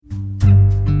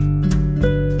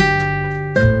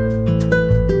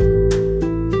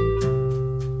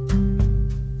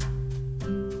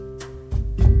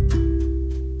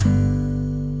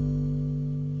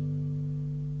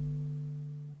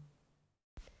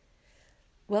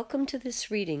Welcome to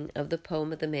this reading of the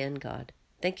poem of the ManGod.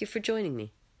 Thank you for joining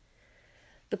me.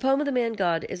 The poem of the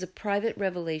ManGod is a private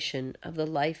revelation of the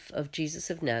life of Jesus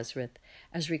of Nazareth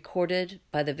as recorded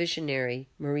by the visionary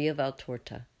Maria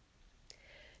Valtorta.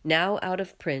 Now out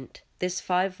of print, this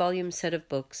 5-volume set of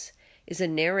books is a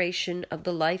narration of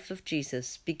the life of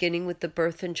Jesus, beginning with the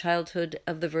birth and childhood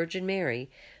of the Virgin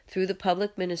Mary through the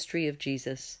public ministry of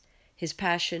Jesus, his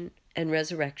passion and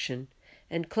resurrection,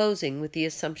 and closing with the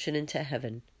Assumption into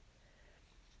heaven.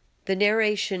 The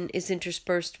narration is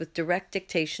interspersed with direct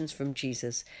dictations from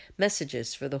Jesus,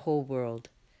 messages for the whole world.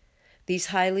 These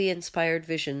highly inspired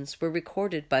visions were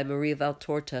recorded by Maria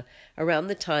Valtorta around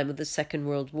the time of the Second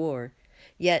World War,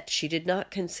 yet she did not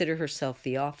consider herself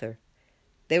the author.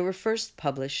 They were first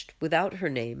published without her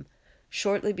name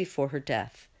shortly before her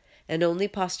death, and only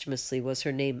posthumously was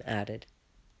her name added.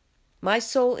 My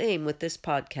sole aim with this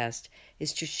podcast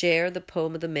is to share the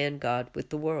poem of the ManGod with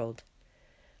the world.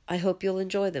 I hope you'll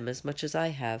enjoy them as much as I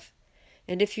have,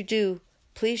 and if you do,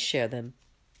 please share them.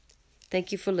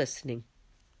 Thank you for listening.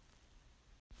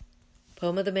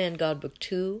 Poem of the ManGod, Book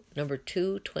 2, number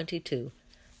 222,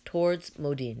 Towards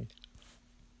Modin.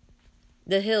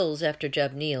 The hills after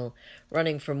Jabneel,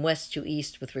 running from west to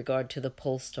east with regard to the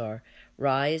pole star,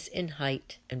 rise in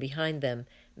height, and behind them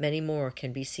many more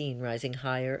can be seen rising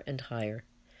higher and higher.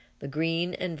 The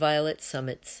green and violet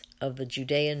summits of the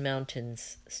Judean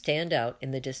mountains stand out in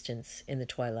the distance in the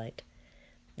twilight.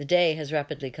 The day has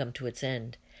rapidly come to its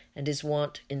end, and is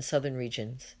wont in southern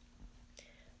regions.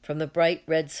 From the bright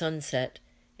red sunset,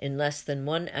 in less than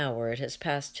 1 hour it has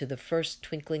passed to the first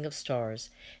twinkling of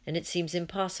stars, and it seems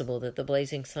impossible that the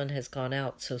blazing sun has gone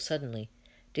out so suddenly,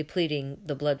 depleting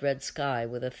the blood-red sky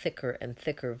with a thicker and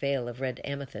thicker veil of red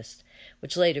amethyst,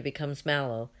 which later becomes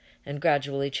mallow, and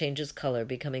gradually changes color,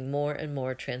 becoming more and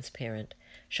more transparent,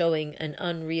 showing an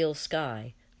unreal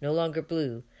sky, no longer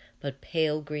blue, but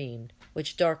pale green,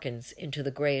 which darkens into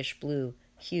the grayish-blue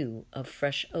hue of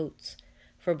fresh oats,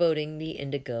 foreboding the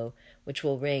indigo which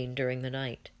will reign during the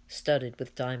night, studded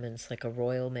with diamonds like a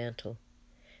royal mantle.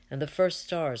 And the first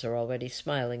stars are already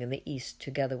smiling in the east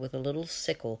together with a little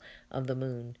sickle of the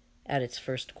moon at its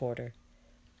first quarter.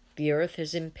 The earth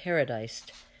is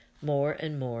imparadised more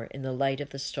and more in the light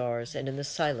of the stars and in the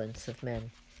silence of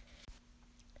men.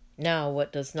 Now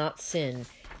what does not sin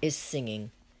is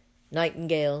singing.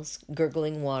 Nightingales,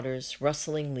 gurgling waters,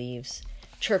 rustling leaves,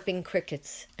 chirping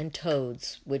crickets and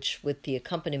toads, which, with the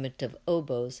accompaniment of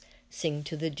oboes, sing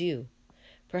to the dew.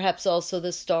 Perhaps also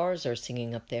the stars are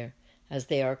singing up there, as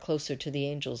they are closer to the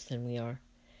angels than we are.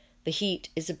 The heat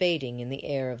is abating in the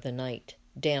air of the night,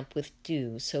 damp with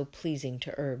dew, so pleasing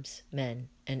to herbs, men,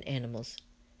 and animals.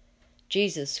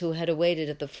 Jesus, who had awaited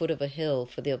at the foot of a hill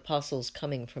for the apostles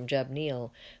coming from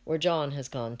Jabneel, where John has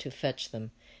gone to fetch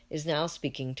them, is now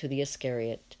speaking to the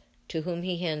Iscariot, to whom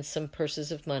he hands some purses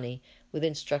of money with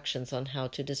instructions on how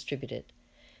to distribute it.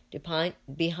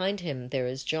 Behind him there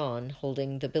is John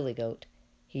holding the billy goat.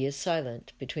 He is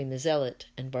silent between the zealot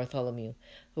and Bartholomew,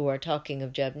 who are talking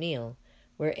of Jabneel,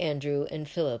 where Andrew and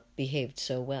Philip behaved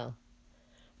so well.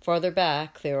 Farther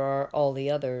back there are all the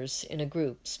others in a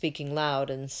group, speaking loud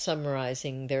and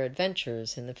summarizing their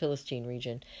adventures in the Philistine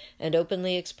region, and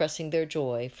openly expressing their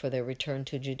joy for their return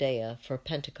to Judea for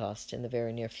Pentecost in the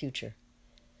very near future.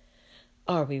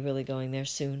 "Are we really going there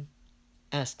soon?"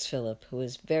 asks Philip, who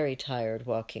is very tired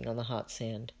walking on the hot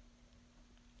sand.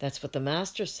 "That's what the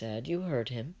Master said. You heard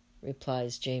him,"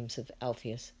 replies James of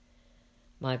Alphaeus.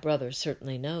 "My brother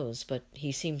certainly knows, but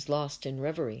he seems lost in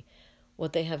reverie.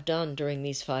 What they have done during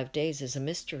these 5 days is a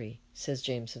mystery," says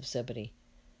James of Zebedee.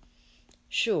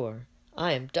 "Sure,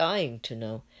 I am dying to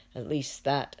know, at least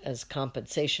that as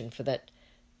compensation for that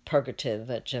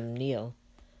purgative at Jabneel.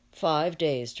 5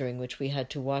 days during which we had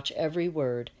to watch every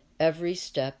word, every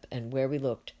step, and where we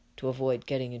looked, to avoid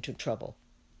getting into trouble,"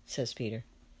 says Peter.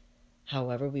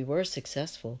 "However, we were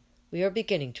successful. We are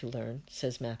beginning to learn,"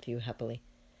 says Matthew happily.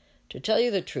 "To tell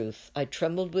you the truth, I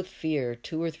trembled with fear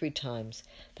 2 or 3 times.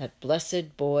 That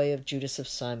blessed boy of Judas of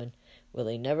Simon, will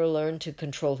he never learn to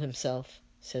control himself?"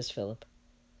 says Philip.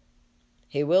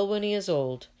 "He will when he is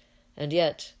old, and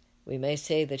yet we may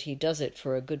say that he does it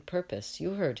for a good purpose.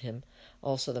 You heard him.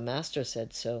 Also the Master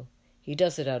said so. He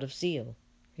does it out of zeal,"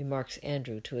 remarks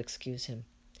Andrew to excuse him.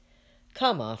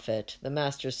 "Come off it. The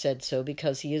Master said so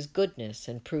because he is goodness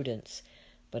and prudence,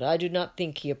 but I do not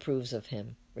think he approves of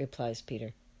him," replies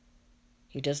Peter.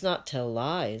 "He does not tell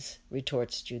lies,"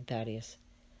 retorts Jude Thaddeus.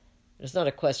 "It is not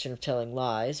a question of telling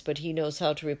lies, but he knows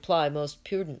how to reply most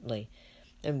prudently,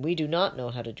 and we do not know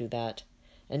how to do that.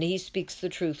 And he speaks the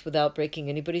truth without breaking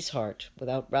anybody's heart,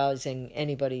 without rousing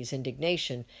anybody's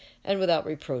indignation, and without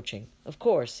reproaching. Of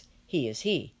course, He is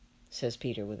he, says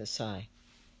Peter with a sigh.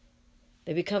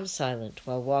 They become silent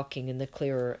while walking in the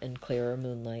clearer and clearer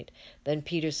moonlight. Then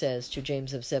Peter says to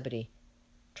James of Zebedee,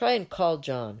 "Try and call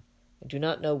John. I do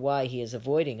not know why he is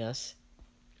avoiding us."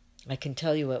 "I can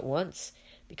tell you at once,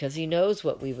 because he knows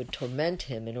what we would torment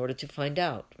him in order to find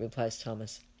out," replies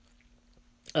Thomas.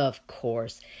 "Of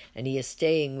course, and he is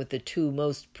staying with the two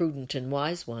most prudent and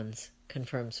wise ones,"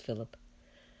 confirms Philip.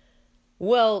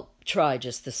 "Well, try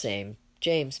just the same.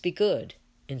 James, be good,"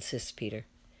 insists Peter.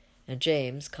 And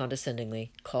James,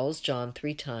 condescendingly, calls John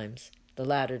 3 times. The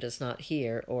latter does not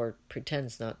hear, or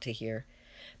pretends not to hear.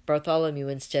 Bartholomew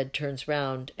instead turns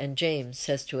round, and James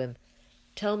says to him,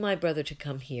 "Tell my brother to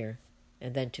come here,"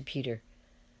 and then to Peter,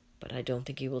 "But I don't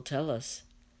think he will tell us."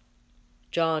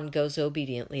 John goes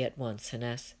obediently at once and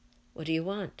asks, "What do you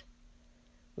want?"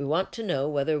 "We want to know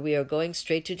whether we are going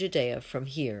straight to Judea from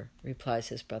here," replies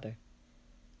his brother.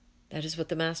 "That is what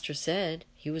the Master said.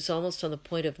 He was almost on the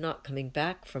point of not coming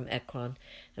back from Ekron,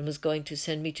 and was going to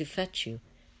send me to fetch you.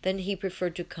 Then he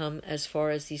preferred to come as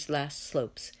far as these last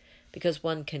slopes, because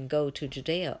one can go to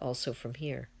Judea also from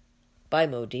here." "By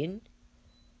Modin?"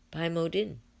 "By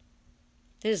Modin."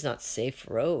 "It is not safe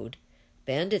road.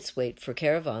 Bandits wait for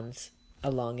caravans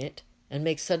along it, and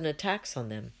make sudden attacks on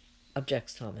them,"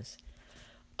 objects Thomas.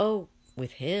 "Oh,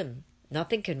 with him,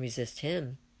 nothing can resist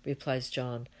him," replies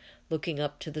John, looking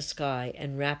up to the sky,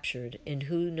 enraptured in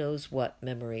who knows what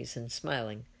memories, and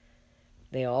smiling.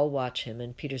 They all watch him,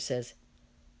 and Peter says,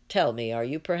 "Tell me, are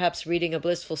you perhaps reading a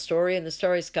blissful story in the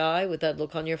starry sky with that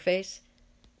look on your face?"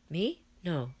 "Me?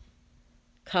 No."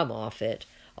 "Come off it.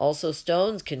 Also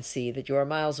stones can see that you are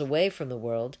miles away from the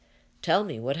world. Tell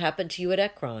me, what happened to you at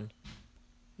Ekron?"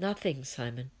 "Nothing,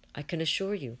 Simon, I can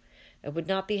assure you. I would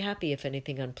not be happy if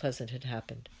anything unpleasant had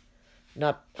happened."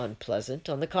 "Not unpleasant,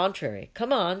 on the contrary.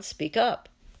 Come on, speak up."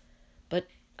 "But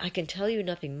I can tell you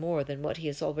nothing more than what he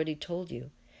has already told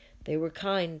you. They were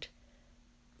kind,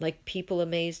 like people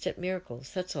amazed at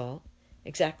miracles, that's all,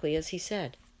 exactly as he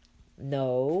said."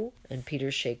 "No," and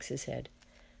Peter shakes his head.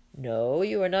 "No,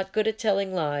 you are not good at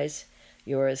telling lies.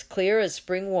 You are as clear as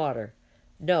spring water.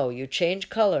 No, you change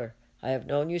color. I have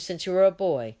known you since you were a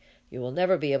boy. You will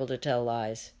never be able to tell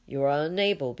lies. You are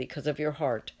unable because of your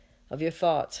heart, of your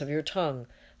thoughts, of your tongue,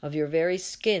 of your very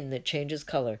skin that changes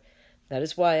color. That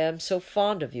is why I am so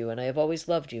fond of you, and I have always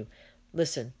loved you.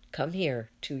 Listen, come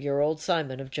here, to your old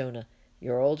Simon of Jonah,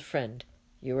 your old friend.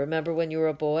 You remember when you were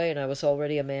a boy and I was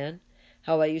already a man?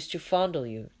 How I used to fondle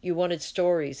you. You wanted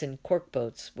stories in cork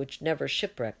boats, which never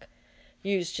shipwreck.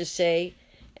 You used to say,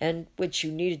 and which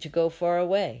you needed to go far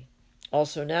away.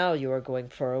 Also now you are going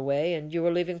far away, and you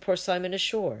are leaving poor Simon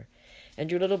ashore. And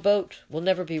your little boat will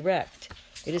never be wrecked.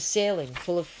 It is sailing,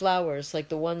 full of flowers like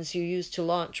the ones you used to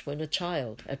launch when a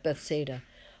child at Bethsaida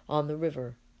on the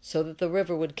river, so that the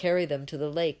river would carry them to the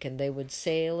lake, and they would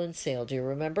sail and sail. Do you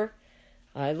remember?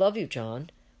 I love you,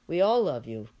 John. We all love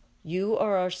you. You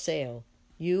are our sail.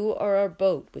 You are our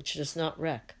boat which does not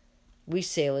wreck. We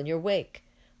sail in your wake.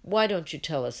 Why don't you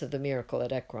tell us of the miracle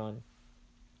at Ekron?"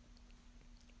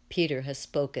 Peter has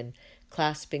spoken,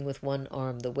 clasping with one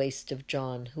arm the waist of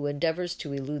John, who endeavors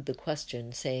to elude the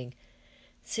question, saying,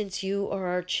 "Since you are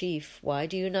our chief, why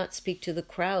do you not speak to the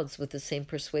crowds with the same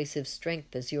persuasive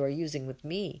strength as you are using with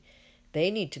me?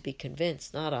 They need to be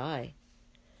convinced, not I."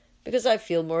 "Because I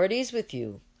feel more at ease with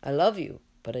you. I love you,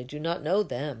 but I do not know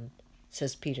them,"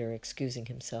 says Peter, excusing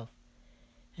himself.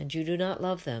 "And you do not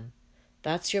love them.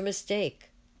 That's your mistake.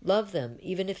 Love them,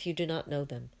 even if you do not know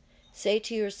them. Say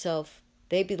to yourself,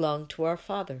 'They belong to our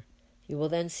Father.' You will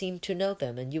then seem to know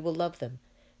them, and you will love them.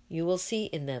 You will see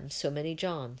in them so many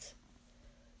Johns."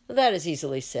 "That is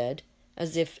easily said,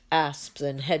 as if asps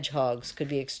and hedgehogs could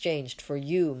be exchanged for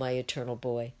you, my eternal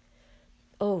boy."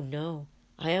 "Oh, no,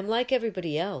 I am like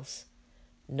everybody else."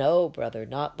 "No, brother,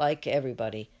 not like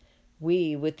everybody.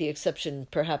 We, with the exception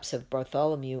perhaps of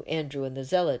Bartholomew, Andrew, and the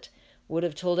Zealot, would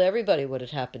have told everybody what had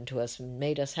happened to us and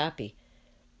made us happy.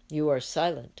 You are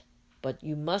silent, but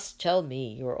you must tell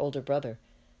me, your older brother.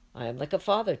 I am like a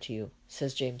father to you,"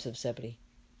 says James of Zebedee.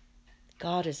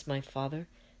 "God is my father,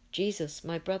 Jesus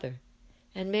my brother,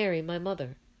 and Mary my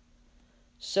mother."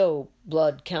 "So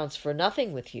blood counts for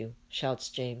nothing with you," shouts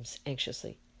James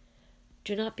anxiously.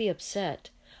 "Do not be upset.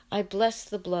 I bless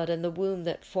the blood and the womb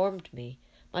that formed me,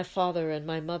 my father and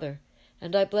my mother,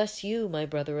 and I bless you, my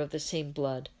brother of the same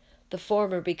blood, the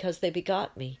former because they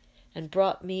begot me, and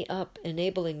brought me up,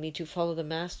 enabling me to follow the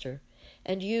Master,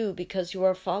 and you because you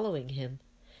are following him.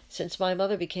 Since my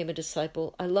mother became a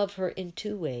disciple, I love her in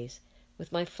 2 ways,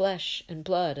 with my flesh and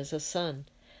blood as a son,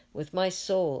 with my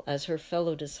soul as her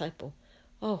fellow disciple.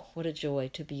 Oh, what a joy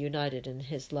to be united in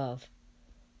his love."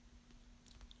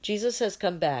 Jesus has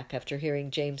come back after hearing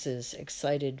James's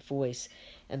excited voice,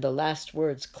 and the last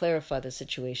words clarify the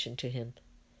situation to him.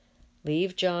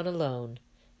 Leave John alone.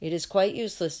 It is quite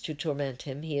useless to torment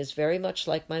him. He is very much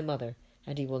like my mother,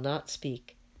 and he will not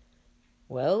speak.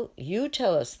 Well, you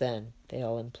tell us then, they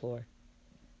all implore.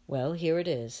 Well, here it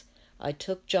is. I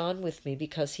took John with me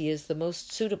because he is the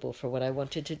most suitable for what I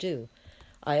wanted to do.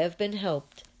 I have been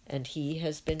helped, and he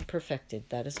has been perfected,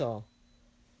 that is all.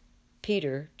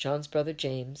 Peter, John's brother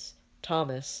James,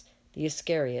 Thomas, the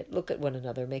Iscariot, look at one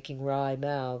another, making wry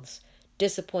mouths,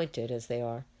 disappointed as they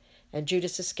are, and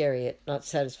Judas Iscariot, not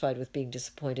satisfied with being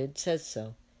disappointed, says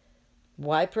so.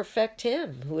 Why perfect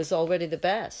him, who is already the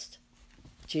best?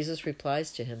 Jesus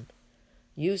replies to him,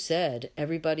 You said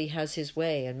everybody has his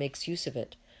way and makes use of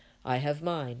it. I have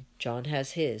mine, John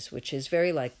has his, which is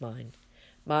very like mine.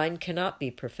 Mine cannot be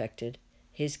perfected,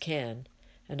 his can,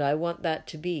 and I want that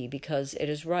to be because it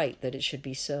is right that it should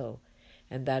be so,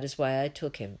 and that is why I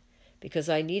took him, because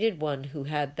I needed one who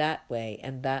had that way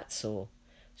and that soul.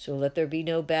 So let there be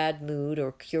no bad mood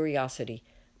or curiosity.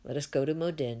 Let us go to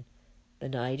Modin. The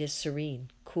night is serene,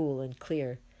 cool, and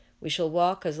clear. We shall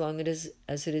walk as long as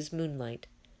it is moonlight.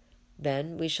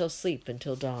 Then we shall sleep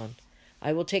until dawn.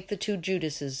 I will take the 2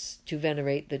 Judases to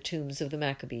venerate the tombs of the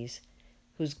Maccabees,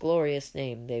 whose glorious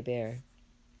name they bear.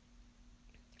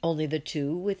 Only the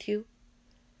 2 with you?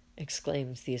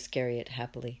 Exclaims the Iscariot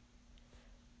happily.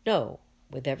 No,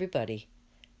 with everybody.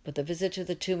 But the visit to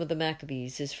the tomb of the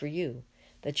Maccabees is for you,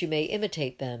 that you may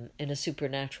imitate them in a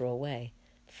supernatural way,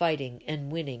 fighting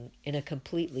and winning in a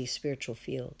completely spiritual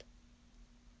field.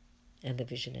 And the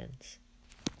vision ends.